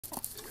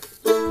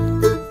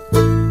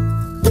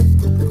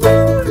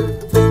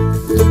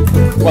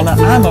Well,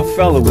 now, I'm a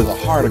fellow with a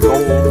heart of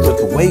gold, with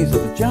the ways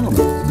of a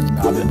gentleman.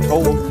 I've been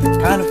told,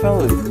 kind of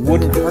fellow that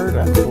wouldn't hurt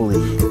a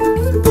flea.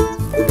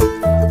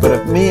 But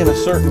if me and a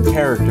certain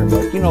character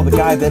met, you know, the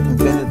guy that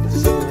invented the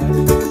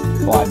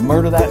cigarette, well, I'd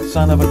murder that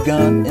son of a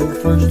gun in the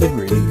first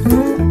degree.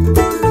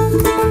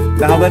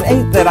 Now, that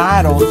ain't that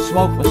I don't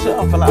smoke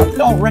myself, and I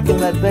don't reckon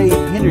that they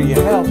hinder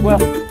your health.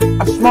 Well,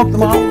 I've smoked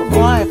them all my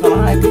life, and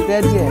I ain't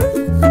dead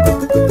yet.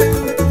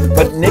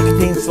 But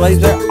nicotine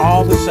slaves, they're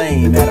all the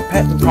same. At a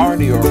petting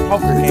party or a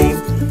poker game,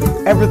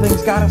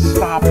 everything's got to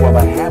stop while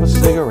they have a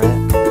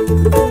cigarette.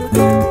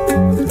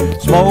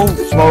 Smoke,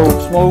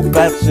 smoke, smoke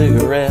that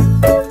cigarette.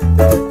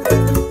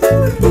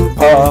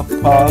 Puff,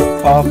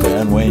 puff, puff,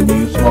 and when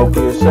you smoke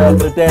yourself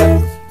to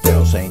death,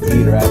 tell St.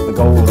 Peter at the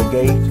Golden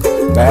Gate,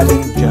 badly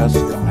you just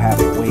don't have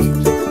to wait.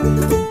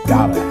 You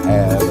gotta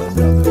have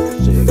another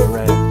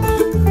cigarette.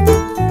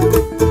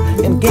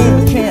 In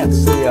Game of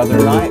Chance the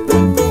other night,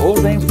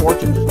 old Dame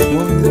Fortune was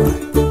doing me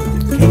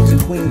right. Kings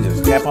and queens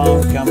just kept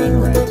on coming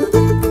around.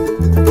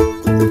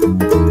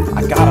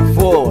 I got a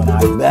full and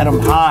I bet him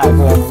high.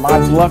 Well, my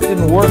luck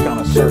didn't work on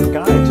a certain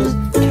guy. It just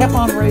kept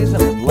on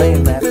raising and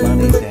laying that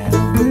money down.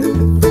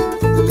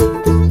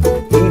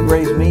 He'd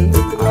raise me,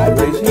 I'd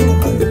raise him.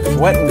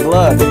 Sweat and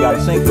blood, you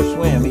gotta sink or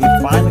swim.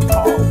 He'd find the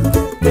call,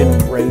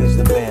 didn't raise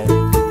the bet.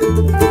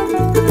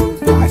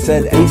 I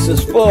said, ace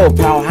is full,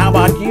 pal, how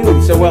about you?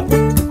 He said, well,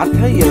 I'll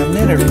tell you in a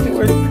minute or two.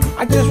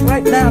 I just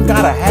right now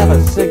gotta have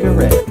a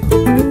cigarette.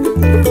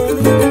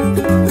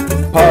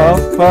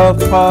 Puff, puff,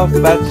 puff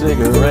that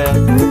cigarette.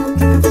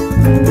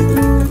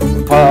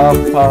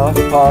 Puff, puff,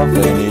 puff, and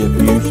if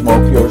you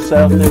smoke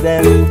yourself to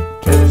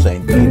death, tell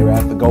St. Peter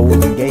at the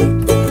Golden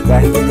Gate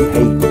that you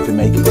hate to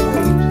make it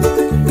wait.